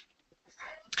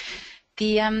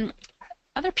 The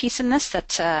other piece in this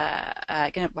that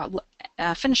I'm going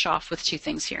to finish off with 2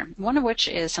 things here. One of which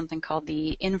is something called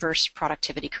the inverse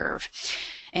productivity curve.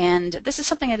 And this is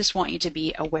something I just want you to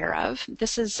be aware of.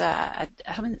 This is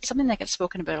something that gets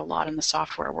spoken about a lot in the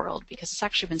software world, because it's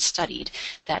actually been studied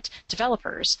that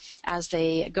developers, as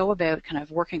they go about kind of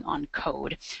working on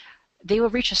code, they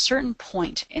will reach a certain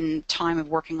point in time of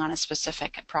working on a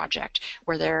specific project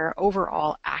where their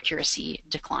overall accuracy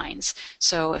declines.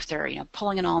 So if they're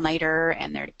pulling an all-nighter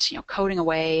and they're coding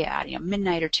away at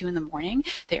midnight or 2 in the morning,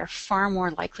 they are far more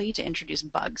likely to introduce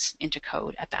bugs into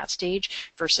code at that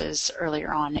stage versus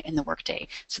earlier on in the workday.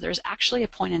 So there's actually a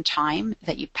point in time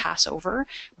that you pass over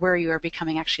where you are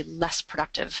becoming actually less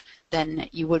productive than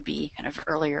you would be kind of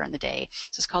earlier in the day.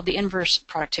 So it's called the inverse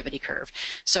productivity curve.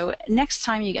 So next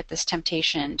time you get this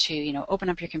temptation to, open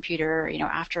up your computer,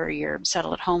 after you're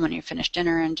settled at home and you finish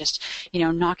dinner and just,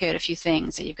 knock out a few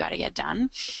things that you've got to get done.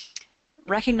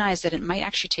 Recognize that it might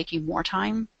actually take you more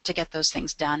time to get those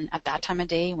things done at that time of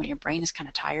day when your brain is kind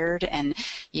of tired and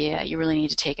you really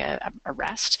need to take a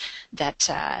rest, that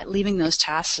leaving those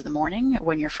tasks in the morning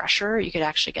when you're fresher, you could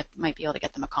actually might be able to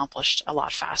get them accomplished a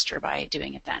lot faster by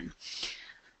doing it then.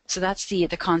 So that's the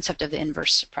concept of the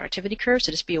inverse productivity curve.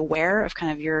 So just be aware of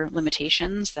kind of your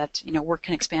limitations, that, work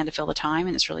can expand to fill the time,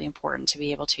 and it's really important to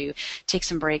be able to take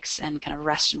some breaks and kind of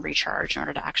rest and recharge in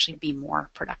order to actually be more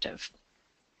productive.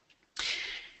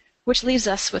 Which leaves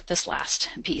us with this last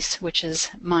piece, which is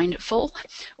mindful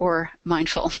or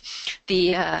mindful.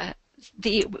 We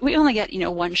only get,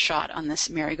 one shot on this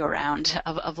merry-go-round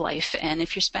of life. And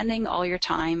if you're spending all your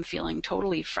time feeling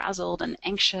totally frazzled and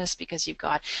anxious because you've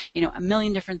got, a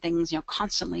million different things,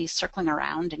 constantly circling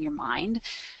around in your mind,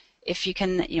 if you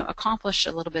can, accomplish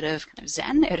a little bit of kind of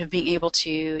zen out of being able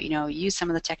to, use some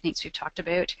of the techniques we've talked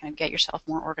about to kind of get yourself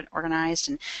more organized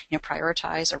and,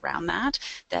 prioritize around that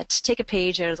take a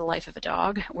page out of the life of a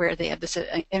dog, where they have this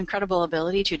incredible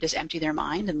ability to just empty their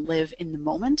mind and live in the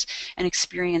moment and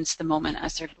experience the moment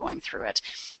as they're going through it.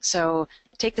 So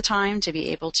take the time to be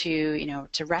able to,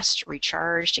 to rest,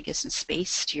 recharge, to give some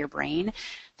space to your brain.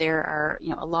 There are,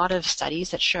 a lot of studies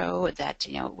that show that,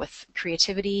 with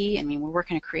creativity, we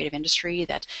work in a creative industry,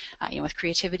 that, with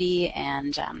creativity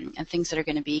and things that are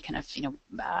going to be kind of,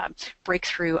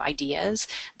 breakthrough ideas,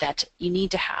 that you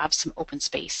need to have some open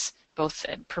space, both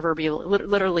proverbially,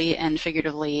 literally and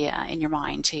figuratively, in your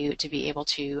mind to be able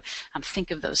to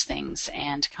think of those things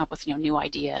and come up with new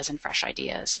ideas and fresh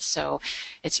ideas. So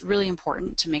it's really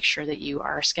important to make sure that you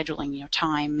are scheduling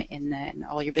time in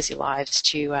all your busy lives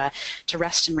to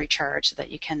rest and recharge, so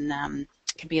that you can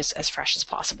be as fresh as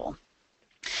possible.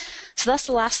 So that's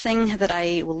the last thing that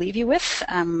I will leave you with.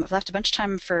 I've left a bunch of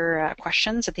time for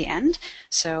questions at the end.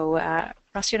 So,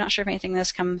 Rusty, I'm not sure if anything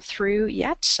has come through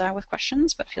yet with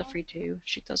questions, but feel free to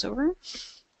shoot those over.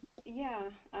 Yeah,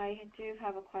 I do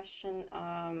have a question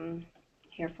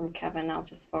here from Kevin. I'll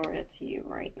just forward it to you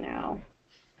right now.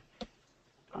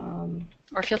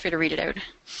 Or feel free to read it out.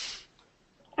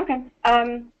 Okay.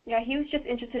 Yeah, he was just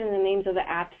interested in the names of the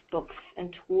apps, books,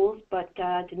 and tools, but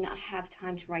did not have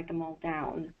time to write them all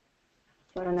down.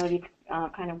 So I don't know if you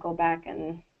could kind of go back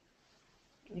and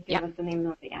give us the name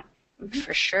of the app. Mm-hmm.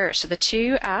 For sure. So the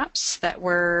two apps that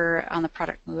were on the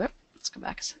product, let's go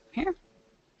back here,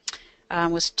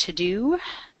 was To Do.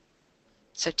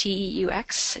 So Teux,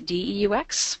 Deux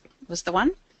was the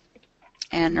one.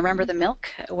 And Remember the Milk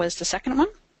was the second one.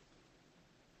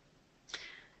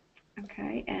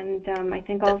 Okay, and I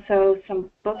think also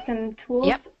some books and tools.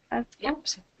 Yep. As well? Yep.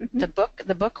 Mm-hmm.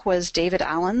 The book was David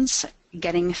Allen's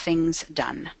Getting Things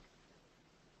Done.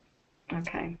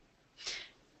 Okay.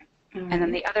 All right. And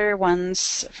then the other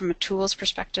ones, from a tools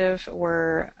perspective,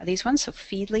 were these ones, so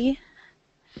Feedly,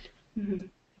 mm-hmm.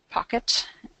 Pocket,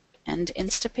 and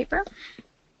Instapaper.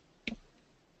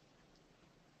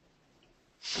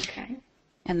 Okay.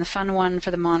 And the fun one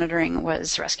for the monitoring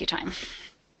was Rescue Time.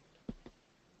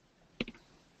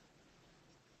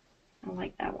 I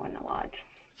like that one a lot.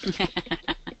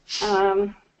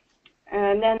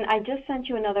 And then I just sent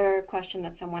you another question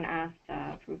that someone asked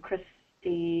from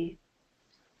Christy.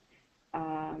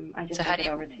 I just sent it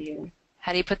over to you.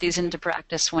 How do you put these into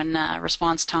practice when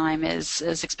response time is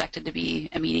expected to be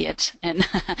immediate? And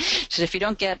so if you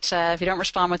don't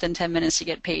respond within 10 minutes, you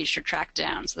get paged or tracked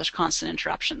down. So there's constant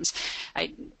interruptions.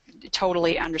 I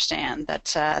totally understand that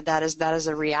that is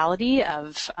a reality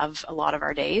of a lot of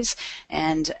our days,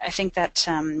 and I think that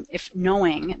if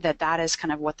knowing that is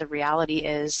kind of what the reality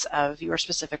is of your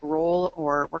specific role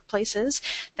or workplace is,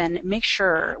 then make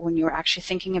sure when you're actually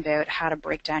thinking about how to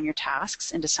break down your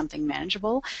tasks into something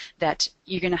manageable, that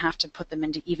you're going to have to put them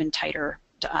into even tighter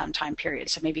time period.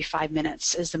 So maybe 5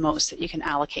 minutes is the most that you can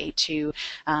allocate to,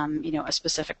 a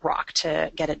specific rock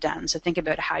to get it done. So think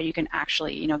about how you can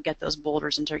actually, get those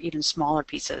boulders into even smaller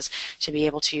pieces to be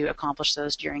able to accomplish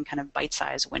those during kind of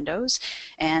bite-sized windows,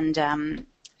 and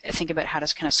think about how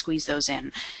to kind of squeeze those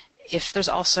in. If there's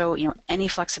also, any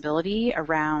flexibility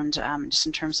around just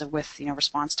in terms of with,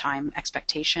 response time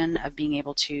expectation of being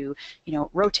able to,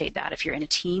 rotate that. If you're in a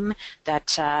team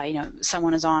that,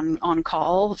 someone is on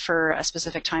call for a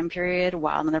specific time period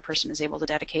while another person is able to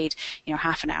dedicate,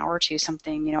 half an hour to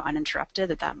something,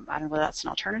 uninterrupted, I don't know whether that's an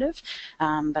alternative,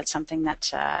 but something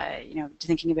that,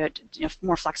 thinking about,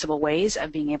 more flexible ways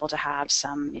of being able to have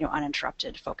some,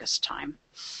 uninterrupted focused time.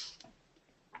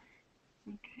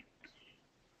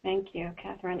 Thank you,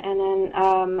 Catherine. And then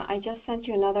I just sent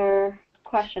you another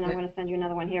question. I'm going to send you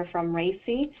another one here from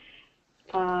Racy.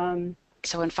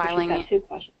 So when She's filing, got two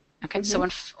questions. okay, so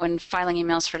when filing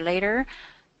emails for later,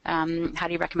 how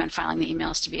do you recommend filing the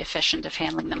emails to be efficient of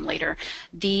handling them later?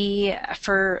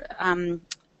 For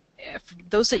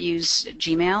those that use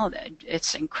Gmail,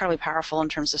 it's incredibly powerful in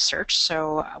terms of search.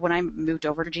 So when I moved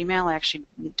over to Gmail, I actually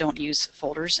don't use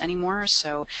folders anymore.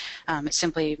 So it's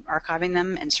simply archiving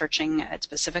them and searching it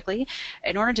specifically.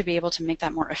 In order to be able to make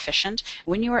that more efficient,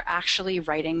 when you are actually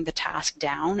writing the task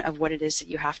down of what it is that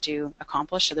you have to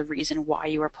accomplish, so the reason why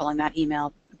you are pulling that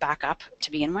email back up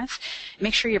to begin with,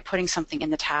 make sure you're putting something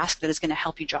in the task that is going to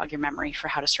help you jog your memory for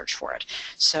how to search for it.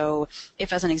 So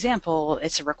if, as an example,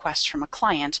 it's a request from a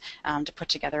client to put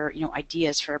together,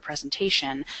 ideas for a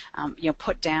presentation,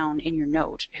 put down in your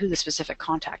note who the specific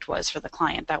contact was for the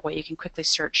client. That way you can quickly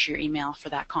search your email for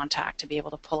that contact to be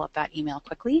able to pull up that email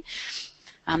quickly.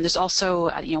 There's also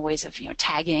ways of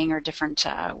tagging or different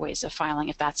ways of filing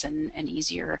if that's an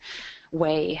easier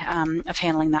way of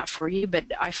handling that for you. But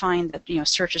I find that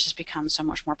search has just become so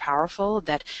much more powerful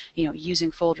that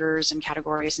using folders and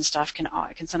categories and stuff can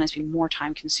sometimes be more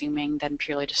time consuming than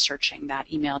purely just searching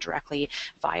that email directly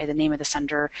via the name of the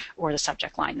sender or the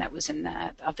subject line that was in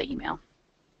the email.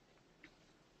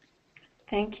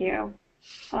 Thank you.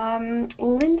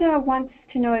 Linda wants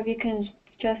to know if you can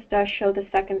just show the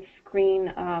second screen,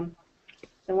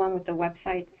 the one with the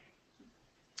websites.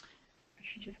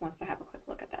 She just wants to have a quick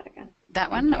look at that again.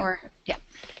 That one, or yeah?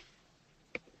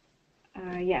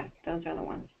 Yeah, those are the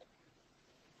ones.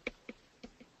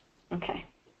 Okay.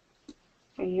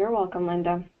 You're welcome,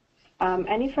 Linda.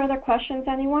 Any further questions,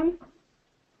 anyone?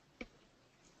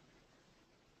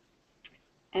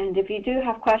 And if you do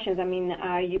have questions,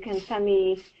 you can send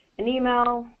me an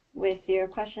email with your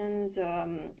questions,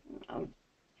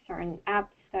 certain apps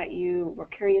that you were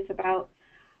curious about,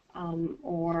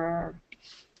 or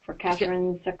for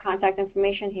Catherine's contact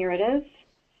information, here it is.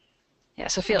 Yeah,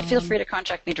 so feel free to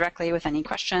contact me directly with any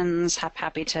questions.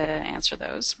 Happy to answer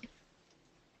those.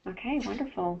 Okay,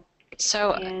 wonderful.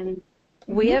 So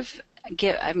we have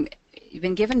you've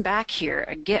been given back here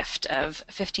a gift of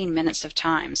 15 minutes of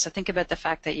time. So think about the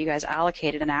fact that you guys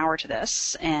allocated an hour to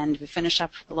this, and we finished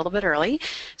up a little bit early.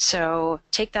 So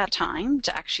take that time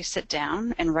to actually sit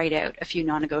down and write out a few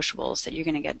non-negotiables that you're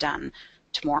going to get done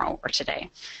tomorrow or today.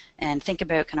 And think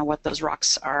about kind of what those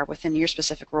rocks are within your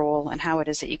specific role and how it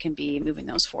is that you can be moving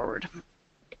those forward.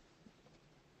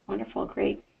 Wonderful.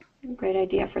 Great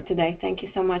idea for today. Thank you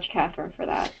so much, Catherine, for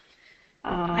that.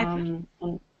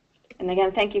 And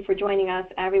again, thank you for joining us.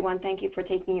 Everyone, thank you for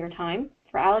taking your time,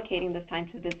 for allocating this time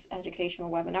to this educational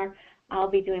webinar. I'll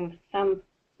be doing some,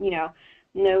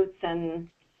 notes and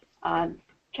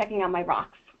checking out my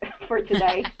rocks for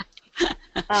today.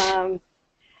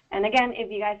 And again, if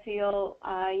you guys feel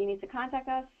you need to contact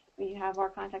us, we have our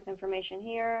contact information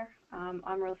here. I'm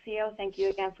Rocio. Thank you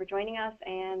again for joining us,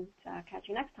 and catch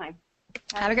you next time.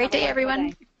 Have a great day,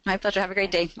 everyone. My pleasure. Have a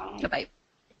great day. Bye-bye.